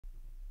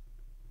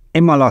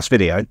In my last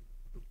video,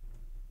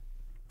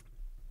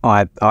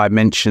 I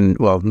mentioned,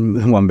 well,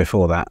 the one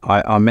before that,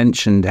 I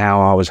mentioned how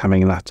I was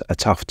having a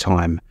tough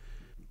time.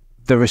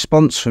 The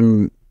response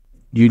from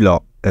you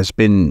lot has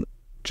been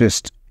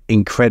just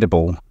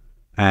incredible,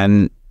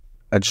 and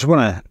I just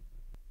want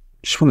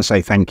to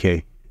say thank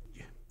you.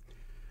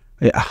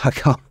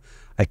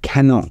 I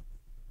cannot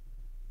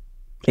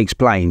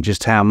explain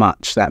just how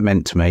much that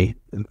meant to me.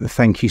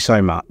 Thank you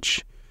so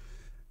much.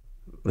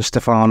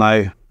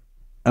 Stefano,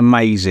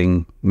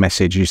 amazing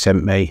message you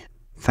sent me.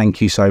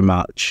 Thank you so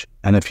much.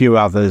 And a few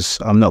others,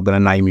 I'm not going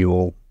to name you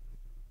all,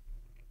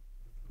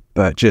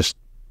 but just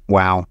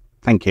wow,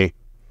 thank you.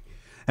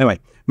 Anyway,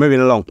 moving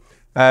along.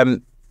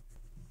 I've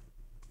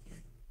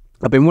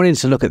been wanting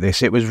to look at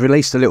this. It was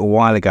released a little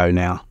while ago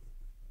now,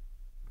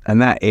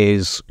 and that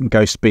is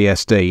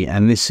GhostBSD,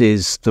 and this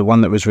is the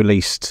one that was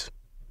released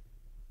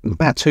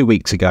about 2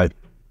 weeks ago,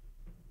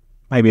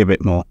 maybe a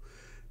bit more.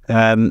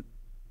 So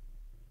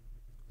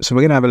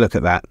we're going to have a look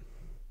at that.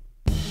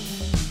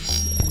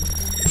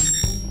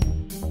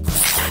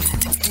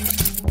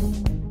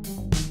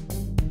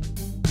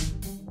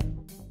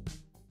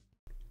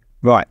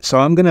 Right, so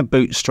I'm going to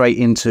boot straight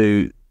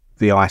into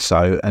the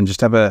ISO and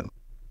just have a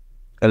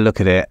look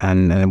at it,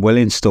 and we'll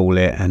install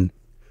it and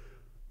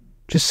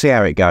just see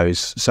how it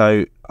goes.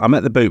 So I'm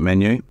at the boot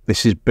menu.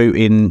 This is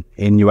booting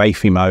in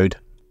UEFI mode.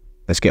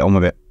 Let's get on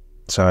with it.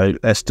 So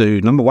let's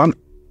do number 1.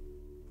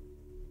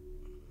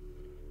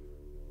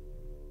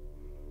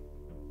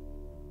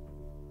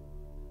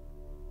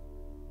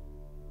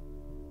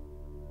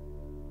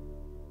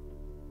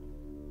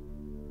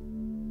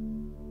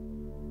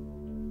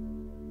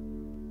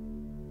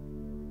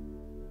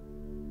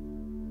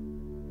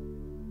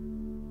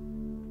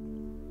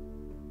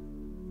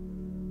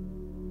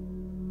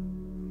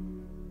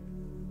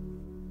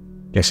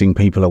 Guessing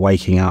people are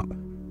waking up.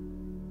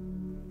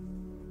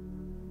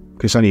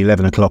 It's only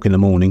 11 o'clock in the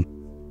morning.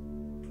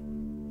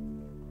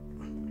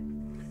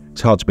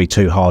 It's hard to be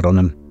too hard on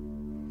them.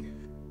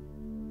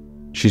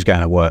 She's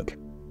going to work.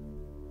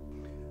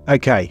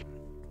 Okay,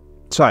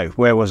 so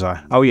where was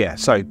I? Oh yeah,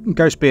 so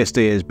GhostBSD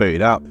is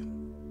booted up.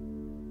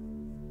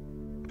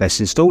 Let's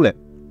install it.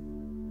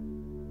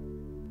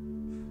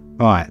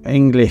 Right,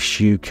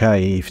 English UK,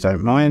 if you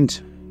don't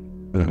mind.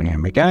 There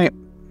we go.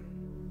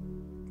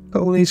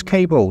 Got all these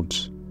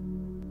keyboards.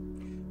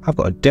 I've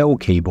got a Dell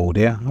keyboard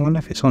here. I wonder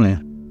if it's on here.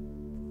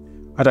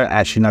 I don't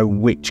actually know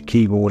which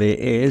keyboard it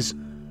is.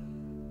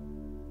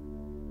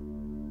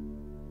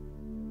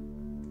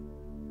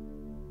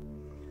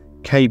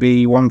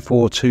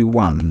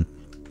 KB1421.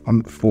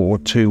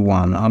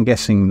 1421. I'm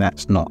guessing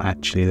that's not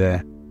actually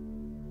there.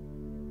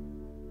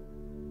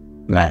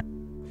 No.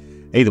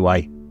 Either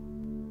way,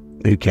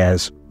 who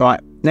cares?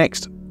 Right,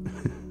 next.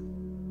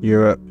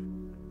 Europe.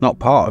 Not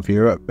part of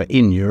Europe, but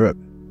in Europe.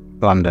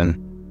 London.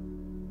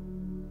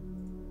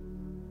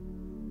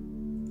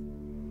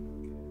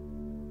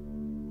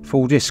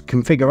 Full disk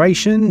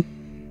configuration.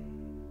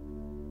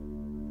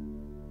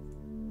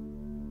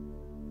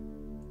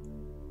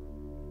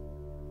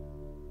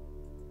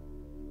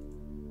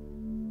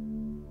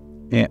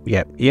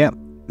 Yep.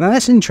 Now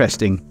that's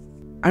interesting.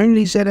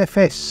 Only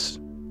ZFS.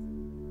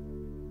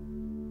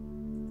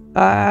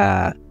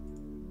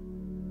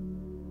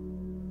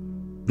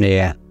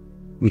 Yeah.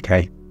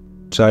 Okay.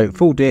 So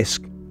full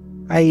disk.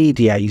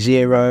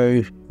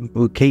 ADA0,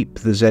 we'll keep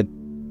the Z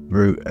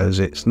root as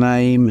its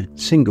name,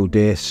 single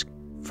disk,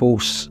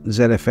 FOSS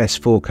ZFS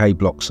 4K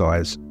block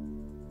size.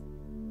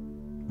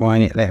 Why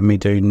ain't it letting me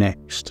do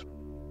next?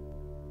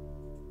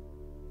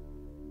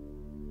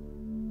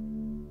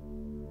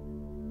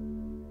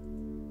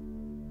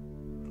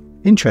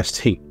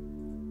 Interesting.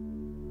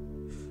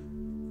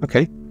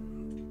 Okay.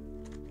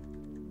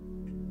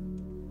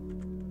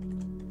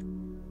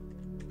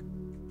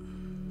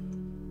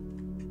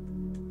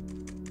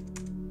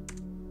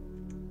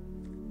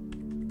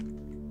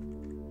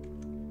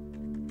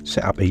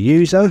 Set up a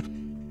user.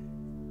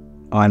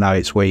 I know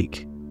it's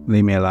weak.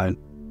 Leave me alone.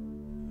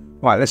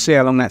 Right, let's see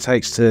how long that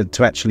takes to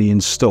actually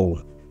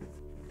install.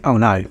 Oh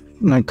no,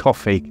 no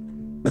coffee.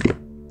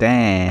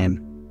 Damn.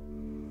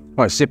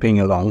 Right,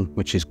 zipping along,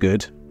 which is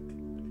good.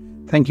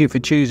 Thank you for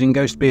choosing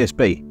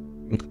GhostBSD.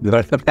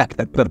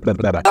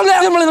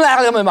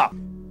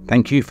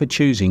 Thank you for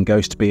choosing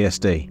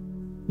GhostBSD.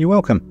 You're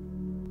welcome.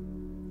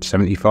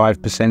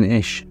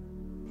 75%-ish.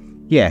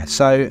 Yeah,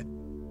 so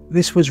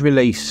this was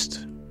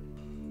released.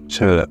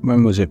 So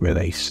when was it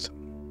released?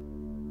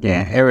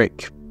 Yeah,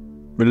 Eric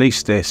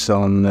released this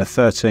on the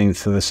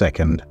 13th of the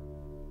 2nd.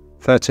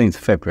 13th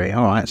of February.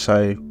 Alright,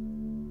 so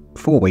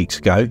 4 weeks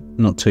ago,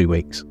 not 2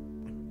 weeks.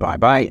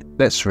 Bye-bye.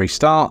 Let's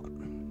restart.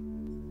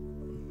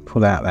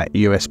 Pull out that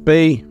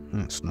USB.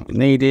 That's not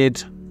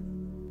needed.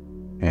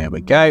 There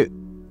we go.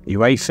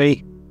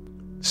 UEFI.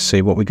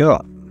 See what we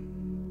got.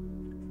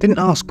 Didn't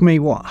ask me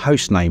what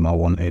host name I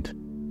wanted.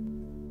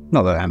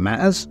 Not that that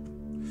matters.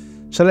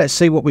 So let's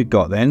see what we've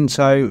got then.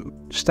 So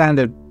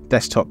standard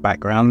desktop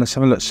background. Let's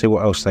have a look, see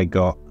what else they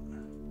got.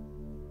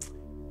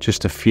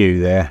 Just a few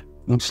there.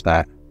 What's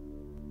that?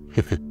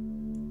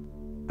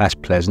 That's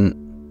pleasant.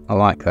 I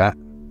like that.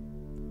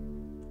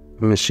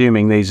 I'm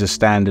assuming these are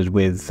standard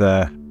with,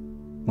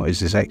 what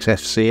is this,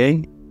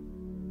 XFCE?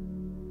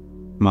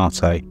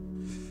 Mate.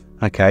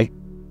 Okay.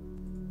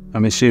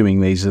 I'm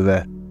assuming these are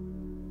the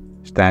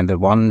standard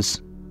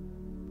ones.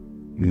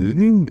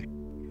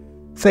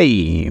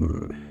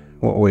 Theme.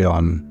 What are we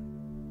on?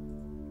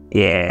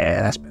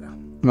 Yeah, that's better.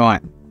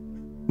 Right.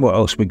 What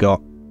else we got?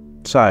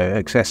 So,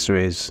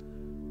 accessories,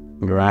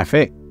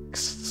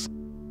 graphics,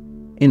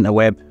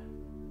 interweb,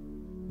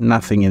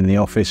 nothing in the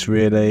office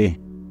really.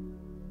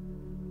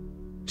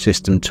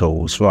 System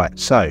tools. Right,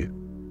 so,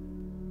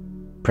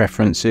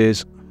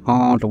 preferences,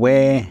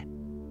 hardware,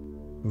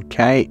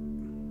 okay,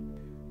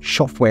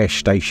 software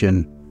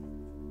station.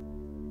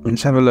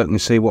 Let's have a look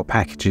and see what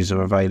packages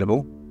are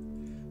available.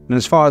 And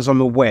as far as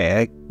I'm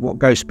aware, what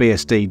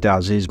GhostBSD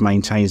does is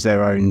maintains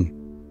their own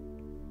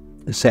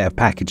set of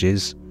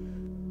packages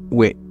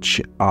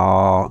which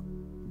are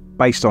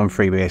based on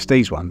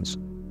FreeBSD's ones,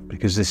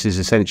 because this is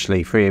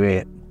essentially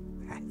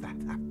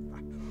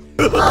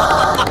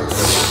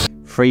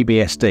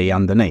FreeBSD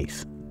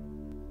underneath.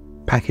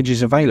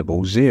 Packages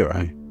available,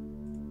 0.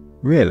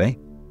 Really?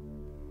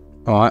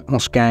 Alright,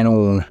 what's going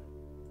on?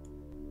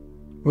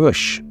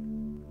 Whoosh.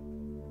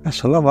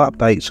 That's a lot of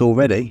updates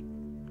already.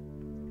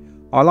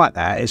 I like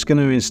that. It's going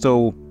to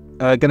install,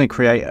 going to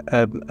create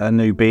a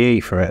new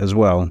BE for it as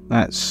well.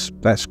 That's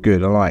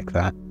good. I like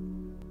that.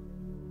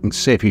 Let's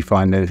see if you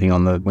find anything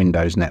on the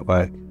Windows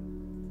network.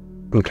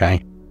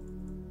 Okay.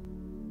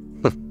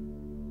 Well,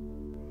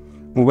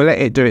 we'll let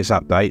it do its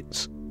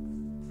updates.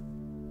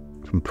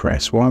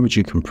 Compress. Why would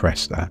you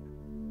compress that?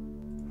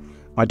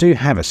 I do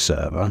have a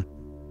server.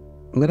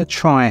 I'm going to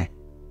try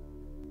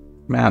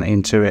mount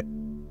into it.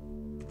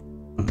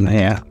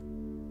 There.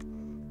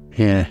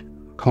 Yeah.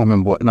 Can't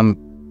remember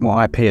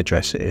what IP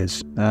address it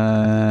is.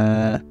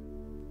 I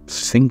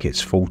think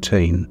it's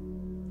 14.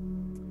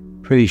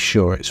 Pretty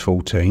sure it's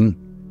 14.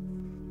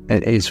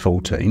 It is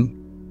 14.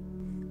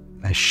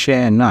 The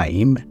share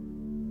name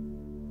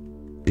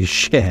is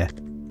share.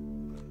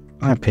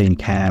 IP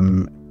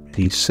cam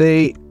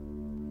PC.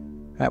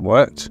 That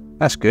worked.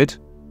 That's good.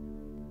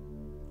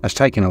 That's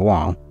taken a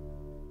while.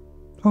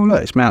 Oh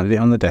look, it's mounted it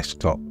on the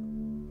desktop.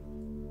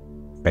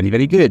 Very,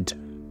 very good.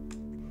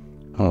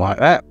 I like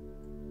that.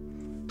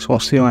 So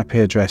what's the IP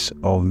address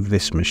of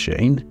this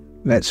machine?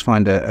 Let's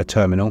find a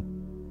terminal.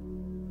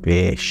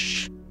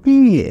 Fish.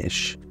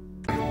 Fish.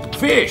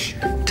 Fish!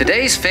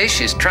 Today's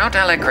fish is trout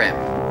a la creme.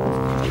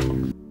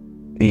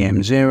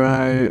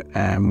 EM0,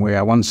 and we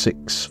are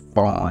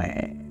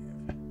 165.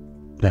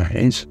 There it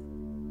is.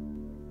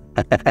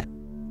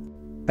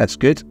 That's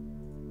good.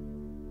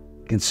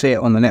 You can see it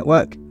on the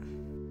network.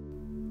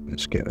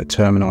 Let's get the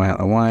terminal out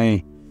of the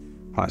way.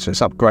 Right, so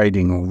it's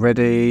upgrading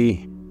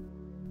already.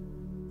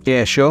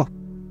 Yeah, sure.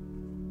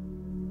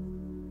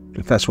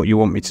 If that's what you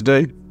want me to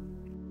do.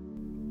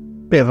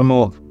 Bit of a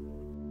more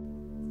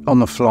on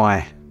the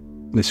fly,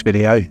 this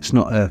video. It's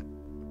not a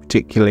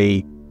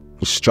particularly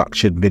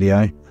structured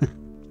video.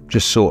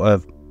 Just sort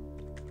of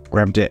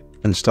grabbed it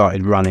and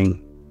started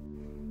running.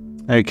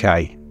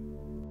 Okay.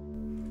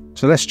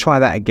 So let's try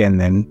that again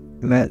then.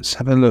 Let's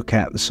have a look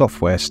at the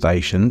software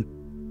station.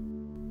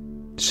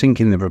 Sync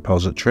in the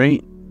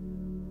repository.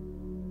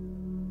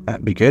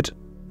 That'd be good.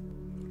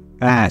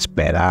 That's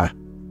better.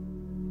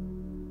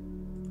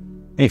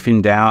 If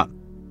in doubt,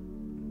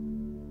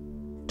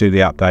 do the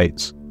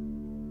updates.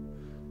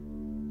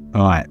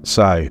 Alright,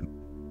 so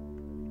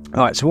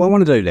what I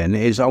want to do then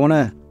is I want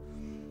to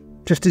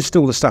just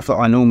install the stuff that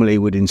I normally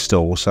would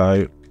install.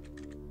 So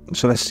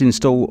let's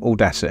install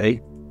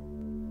Audacity.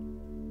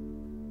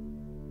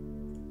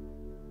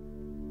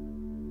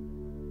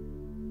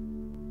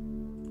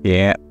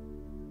 Yeah,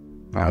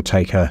 that'll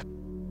take a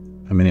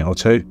minute or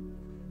two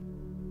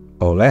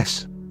or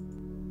less.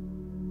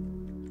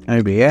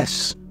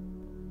 OBS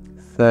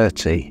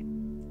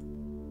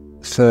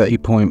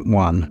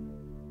 30.1.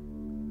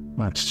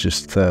 That's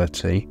just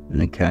 30.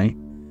 Okay.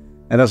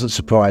 It doesn't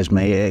surprise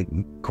me.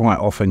 Quite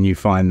often you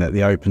find that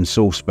the open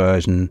source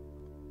version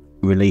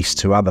released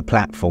to other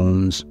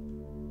platforms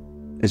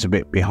is a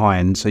bit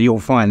behind. So you'll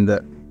find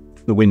that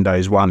the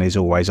Windows one is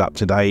always up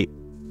to date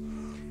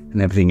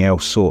and everything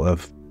else sort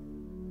of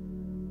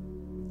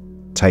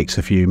takes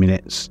a few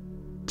minutes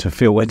to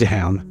filter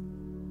down.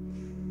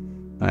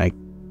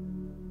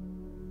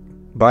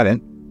 Bye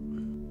then.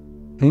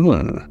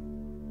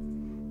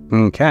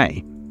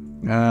 Okay.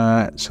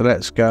 So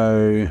let's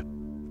go.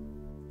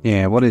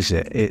 Yeah, what is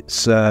it?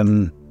 It's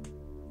Caden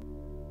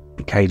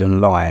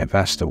Live.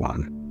 That's the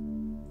one.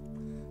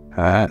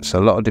 It's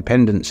a lot of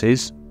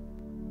dependencies.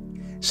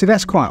 See,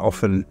 that's quite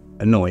often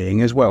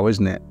annoying as well,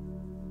 isn't it?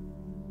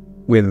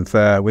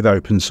 With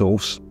open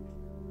source,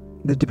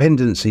 the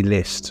dependency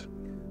list.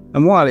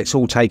 And while it's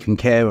all taken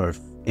care of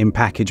in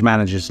package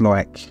managers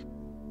like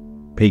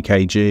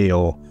PKG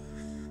or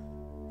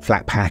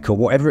Flatpak or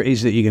whatever it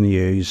is that you're going to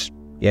use.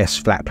 Yes,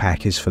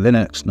 Flatpak is for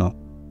Linux, not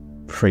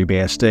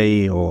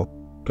FreeBSD or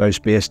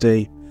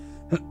GhostBSD.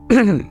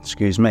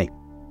 Excuse me.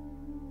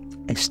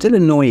 It's still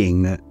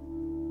annoying that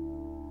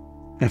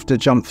you have to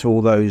jump through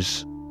all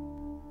those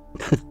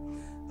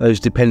those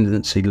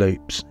dependency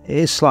loops. It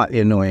is slightly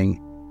annoying.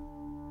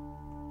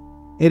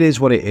 It is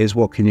what it is.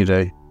 What can you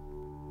do?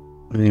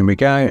 And here we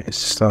go. It's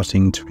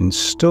starting to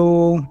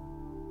install.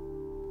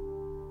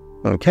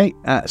 Okay,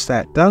 that's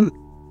that done.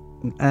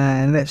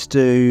 And let's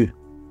do,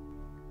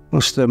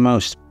 what's the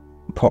most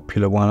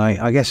popular one?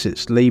 I guess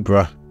it's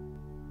Libra.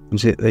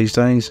 Is it these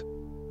days?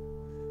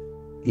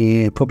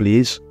 Yeah, probably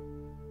is.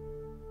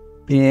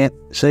 Yeah,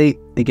 see,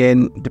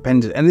 again,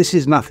 depends. And this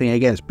is nothing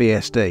against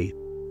BSD,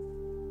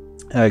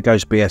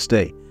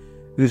 GhostBSD.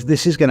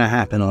 This is going to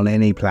happen on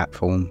any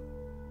platform.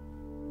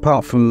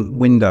 Apart from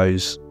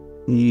Windows,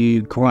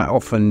 you quite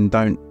often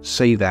don't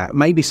see that.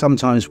 Maybe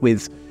sometimes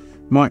with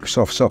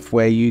Microsoft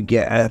software, you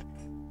get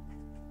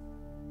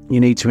you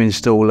need to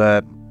install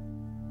a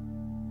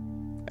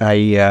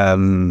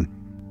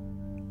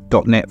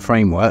 .NET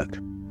framework,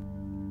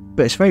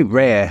 but it's very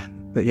rare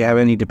that you have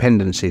any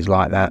dependencies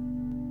like that.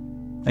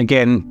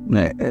 Again,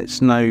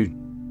 it's no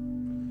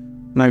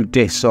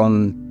diss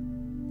on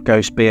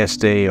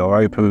GhostBSD or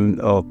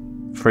Open or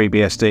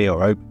FreeBSD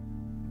or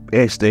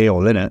OpenBSD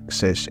or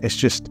Linux. It's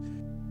just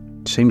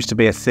seems to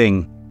be a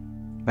thing.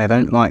 They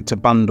don't like to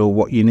bundle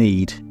what you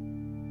need.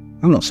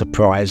 I'm not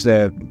surprised.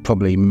 There are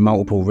probably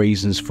multiple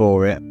reasons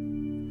for it.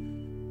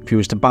 If you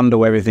was to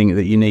bundle everything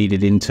that you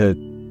needed into,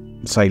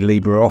 say,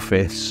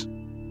 LibreOffice,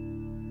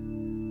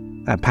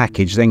 that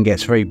package then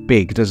gets very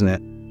big, doesn't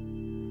it?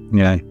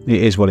 You know,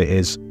 it is what it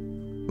is.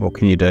 What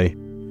can you do?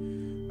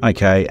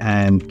 Okay,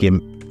 and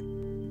GIMP.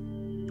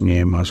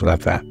 Yeah, might as well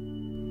have that.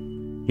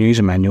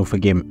 User manual for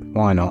GIMP.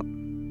 Why not?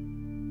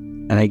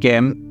 And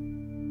again,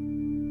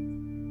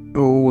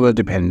 all the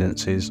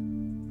dependencies.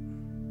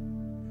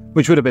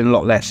 Which would have been a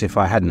lot less if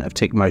I hadn't have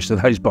ticked most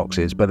of those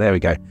boxes, but there we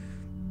go.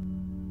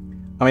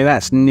 I mean,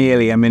 that's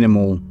nearly a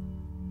minimal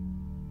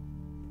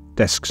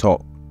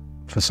desktop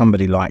for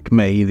somebody like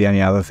me. The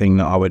only other thing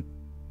that I would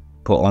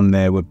put on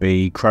there would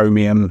be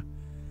Chromium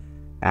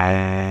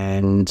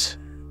and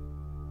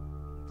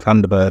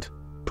Thunderbird,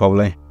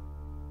 probably.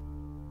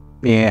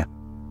 Yeah.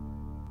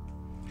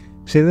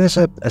 See, there's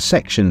a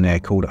section there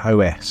called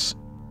OS.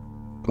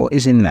 What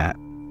is in that?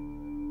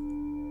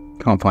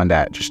 Can't find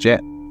out just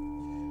yet.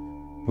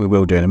 We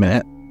will do in a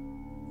minute.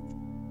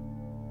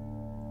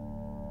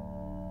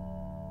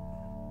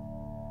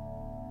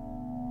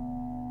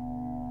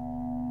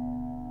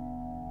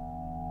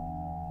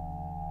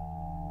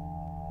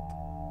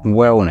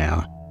 Well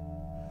now.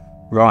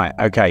 Right,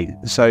 okay,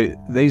 so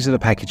these are the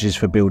packages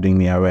for building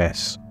the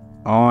OS.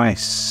 I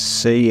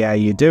see how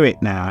you do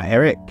it now,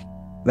 Eric.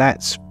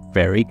 That's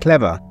very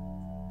clever.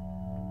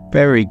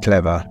 Very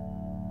clever.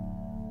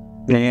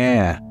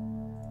 Yeah.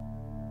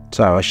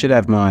 So I should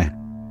have my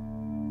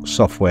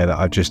software that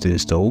I've just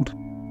installed.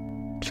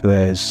 So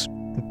there's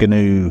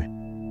GNU,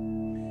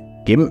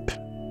 GIMP,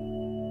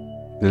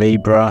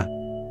 Libra.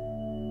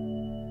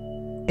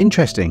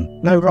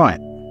 Interesting. No, right.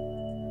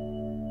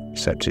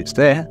 Except it's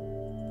there.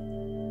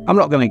 I'm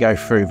not going to go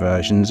through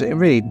versions. It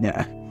really,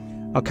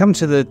 I'll come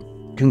to the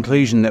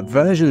conclusion that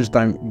versions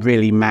don't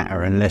really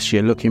matter unless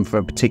you're looking for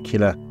a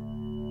particular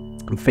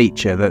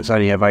feature that's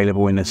only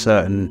available in a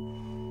certain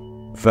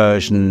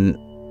version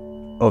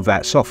of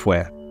that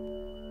software.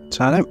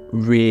 So I don't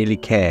really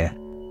care.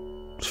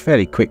 It's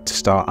fairly quick to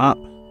start up.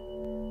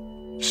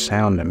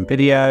 Sound and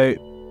video,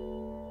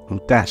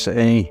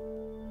 Audacity.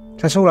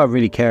 That's all I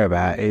really care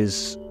about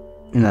is,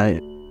 you know,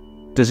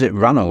 does it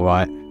run all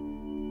right?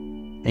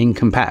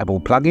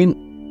 Incompatible plugin,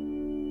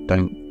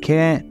 don't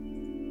care.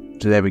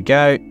 So there we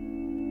go.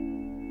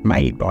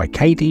 Made by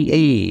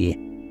KDE.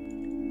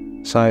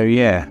 So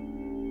yeah,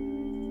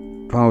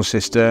 file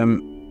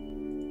system,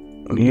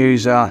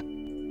 user,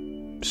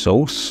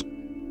 source,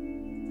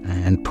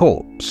 and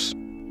ports.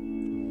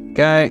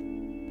 Okay.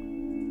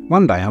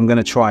 One day I'm going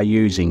to try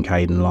using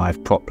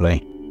Kdenlive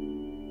properly.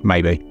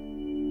 Maybe.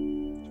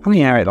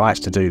 Funny how it likes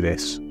to do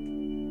this.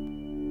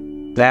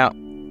 Now,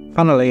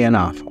 funnily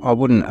enough, I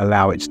wouldn't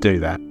allow it to do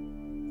that.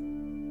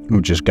 We'll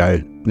just go,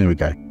 there we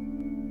go.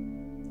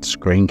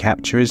 Screen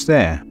capture is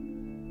there.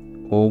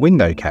 Or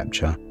window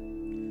capture.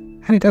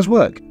 And it does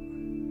work.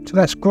 So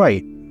that's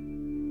great.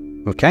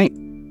 Okay.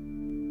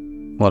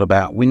 What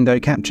about window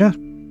capture?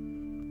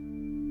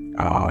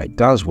 Oh, it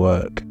does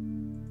work.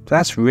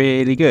 That's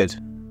really good.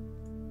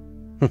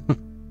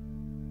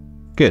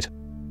 Good.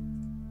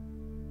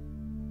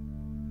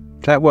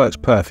 That works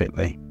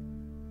perfectly.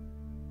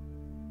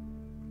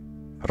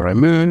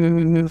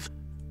 Remove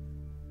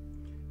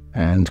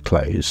and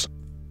close.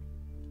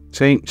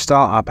 See,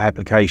 startup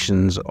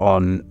applications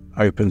on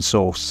open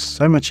source,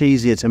 so much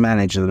easier to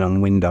manage than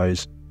on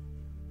Windows.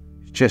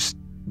 Just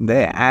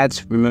there,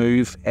 add,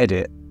 remove,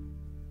 edit,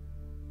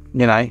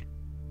 you know,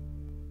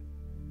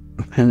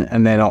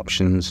 and then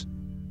options.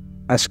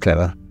 That's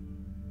clever.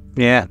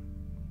 Yeah.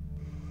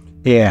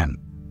 Yeah.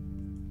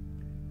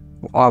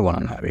 What I want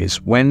to know is,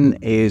 when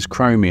is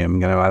Chromium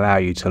going to allow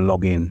you to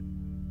log in?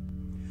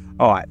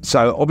 Alright,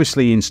 so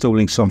obviously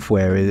installing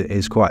software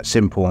is quite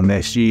simple on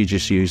this. You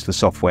just use the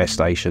software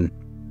station.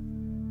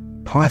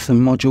 Python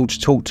module to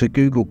talk to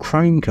Google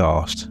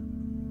Chromecast.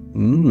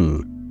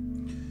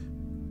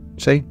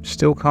 See,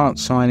 still can't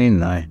sign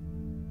in though.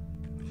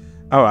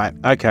 Alright,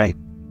 okay.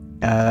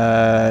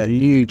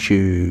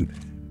 YouTube.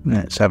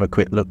 Let's have a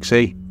quick look,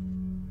 see.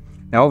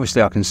 Now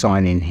obviously I can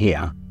sign in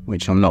here,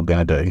 which I'm not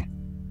going to do.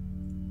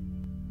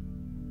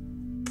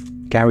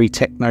 Gary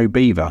Techno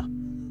Beaver.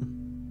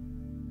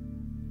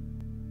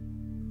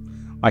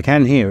 I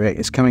can hear it.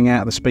 It's coming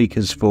out of the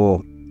speakers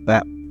for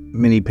that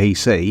mini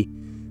PC,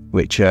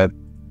 which are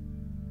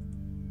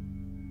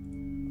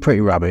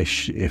pretty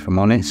rubbish, if I'm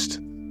honest.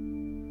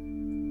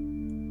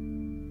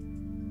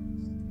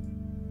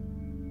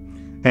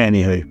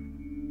 Anywho,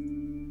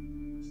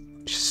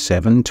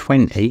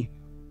 720.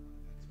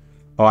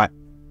 Alright,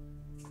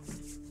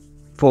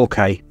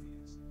 4K.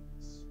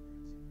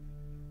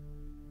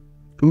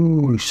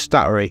 Ooh,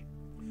 stuttery.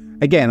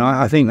 Again,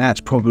 I think that's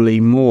probably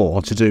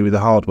more to do with the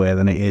hardware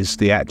than it is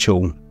the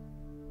actual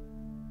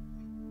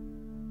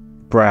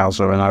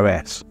browser and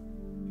OS.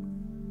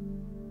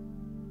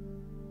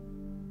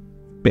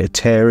 Bit of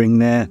tearing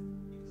there.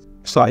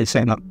 Started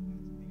setting up.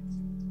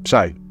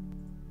 So,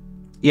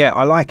 yeah,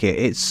 I like it.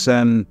 It's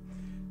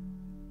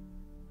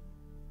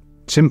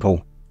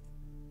simple.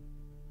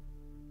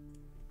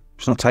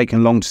 It's not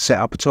taken long to set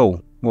up at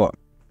all. What?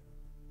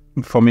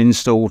 From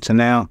install to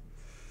now.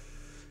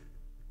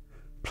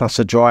 Plus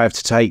a drive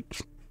to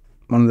take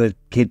one of the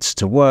kids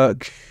to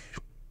work.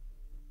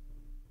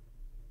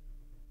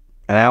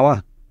 An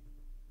hour.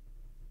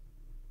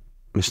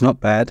 It's not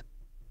bad.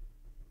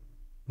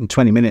 And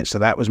 20 minutes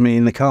of that was me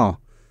in the car.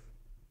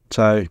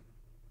 So,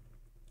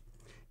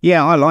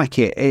 yeah, I like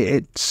it.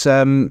 It's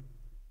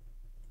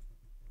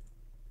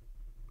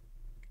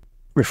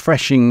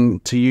refreshing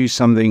to use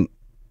something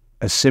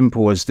as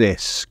simple as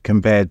this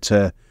compared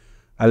to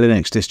a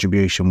Linux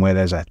distribution where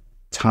there's a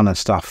ton of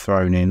stuff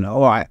thrown in.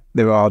 All right,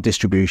 there are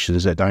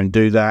distributions that don't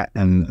do that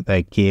and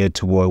they're geared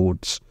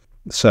towards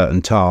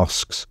certain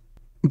tasks.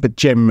 But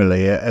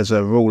generally, as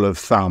a rule of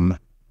thumb,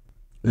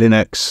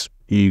 Linux,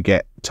 you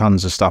get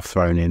tons of stuff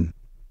thrown in.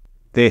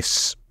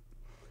 This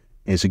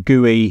is a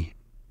GUI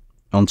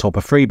on top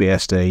of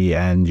FreeBSD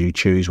and you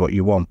choose what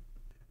you want.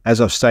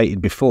 As I've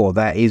stated before,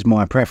 that is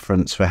my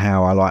preference for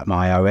how I like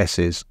my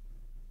OSs.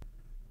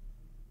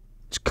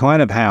 It's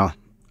kind of how,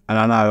 and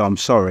I know I'm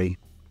sorry,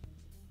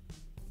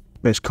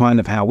 but it's kind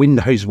of how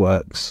Windows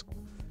works.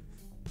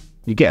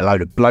 You get a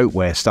load of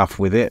bloatware stuff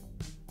with it,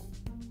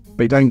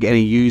 but you don't get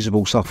any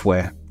usable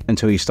software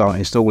until you start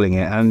installing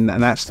it, and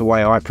that's the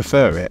way I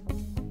prefer it.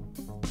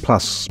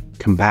 Plus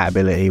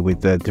compatibility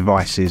with the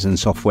devices and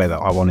software that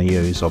I want to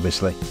use,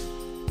 obviously.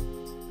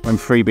 When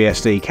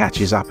FreeBSD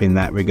catches up in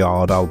that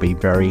regard, I'll be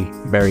very,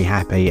 very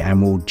happy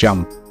and will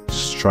jump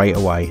straight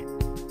away.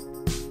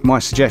 My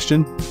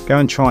suggestion, go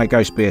and try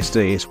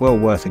GhostBSD, it's well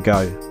worth a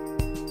go.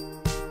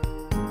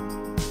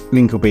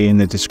 Link will be in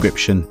the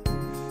description.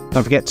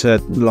 Don't forget to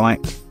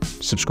like,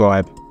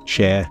 subscribe,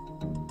 share,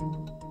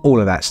 all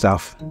of that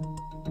stuff.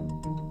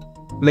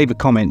 Leave a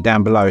comment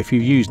down below if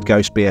you've used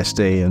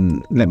GhostBSD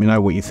and let me know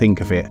what you think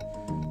of it.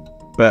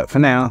 But for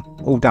now,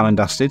 all done and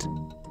dusted.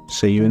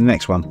 See you in the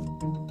next one.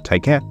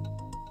 Take care.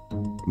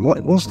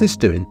 What's this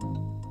doing?